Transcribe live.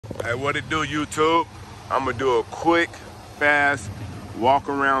Hey, what it do, YouTube? I'm gonna do a quick, fast walk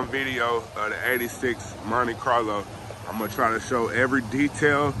around video of the 86 Monte Carlo. I'm gonna try to show every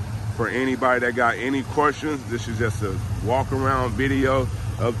detail for anybody that got any questions. This is just a walk around video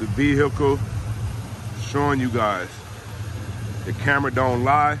of the vehicle, showing you guys. The camera don't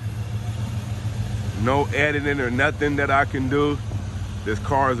lie. No editing or nothing that I can do. This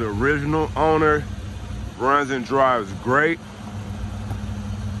car is original owner, runs and drives great.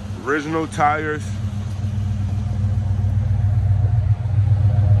 Original tires.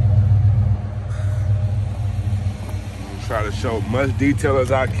 I'm try to show much detail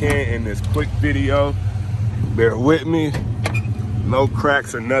as I can in this quick video. Bear with me. No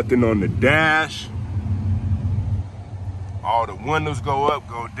cracks or nothing on the dash. All the windows go up,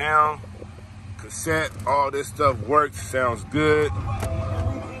 go down. Cassette, all this stuff works, sounds good.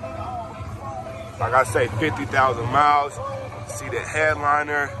 Like I say, 50,000 miles. See the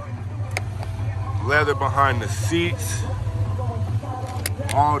headliner, leather behind the seats,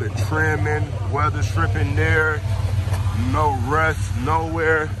 all the trimming, weather stripping there, no rust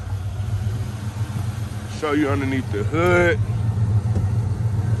nowhere. Show you underneath the hood.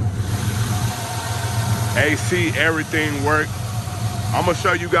 AC, everything works. I'm gonna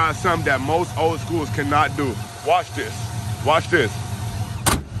show you guys something that most old schools cannot do. Watch this, watch this.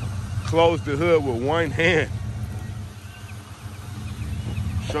 Close the hood with one hand.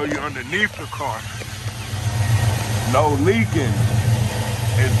 Show you underneath the car. No leaking.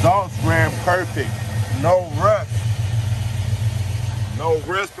 Exhaust ran perfect. No rust. No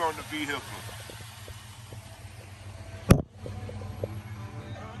rust on the vehicle.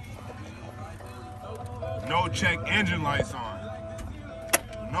 No check engine lights on.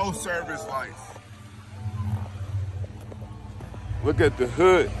 No service lights. Look at the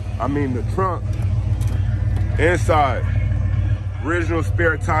hood. I mean the trunk. Inside. Original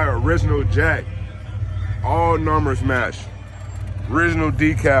spare tire, original jack. All numbers match. Original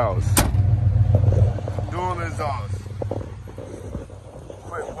decals. Dual exhaust.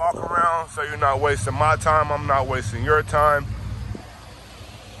 Quick walk around so you're not wasting my time. I'm not wasting your time.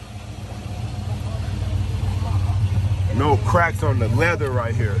 No cracks on the leather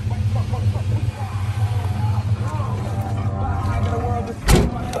right here.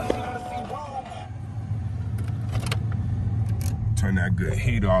 Turn that good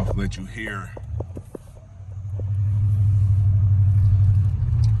heat off, let you hear.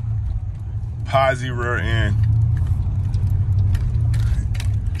 Posi rear end.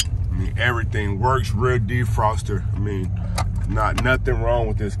 I mean, everything works. Rear defroster. I mean, nothing wrong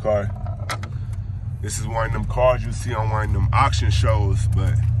with this car. This is one of them cars you see on one of them auction shows,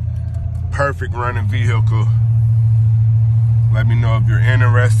 but perfect running vehicle. Let me know if you're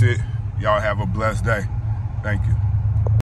interested. Y'all have a blessed day. Thank you.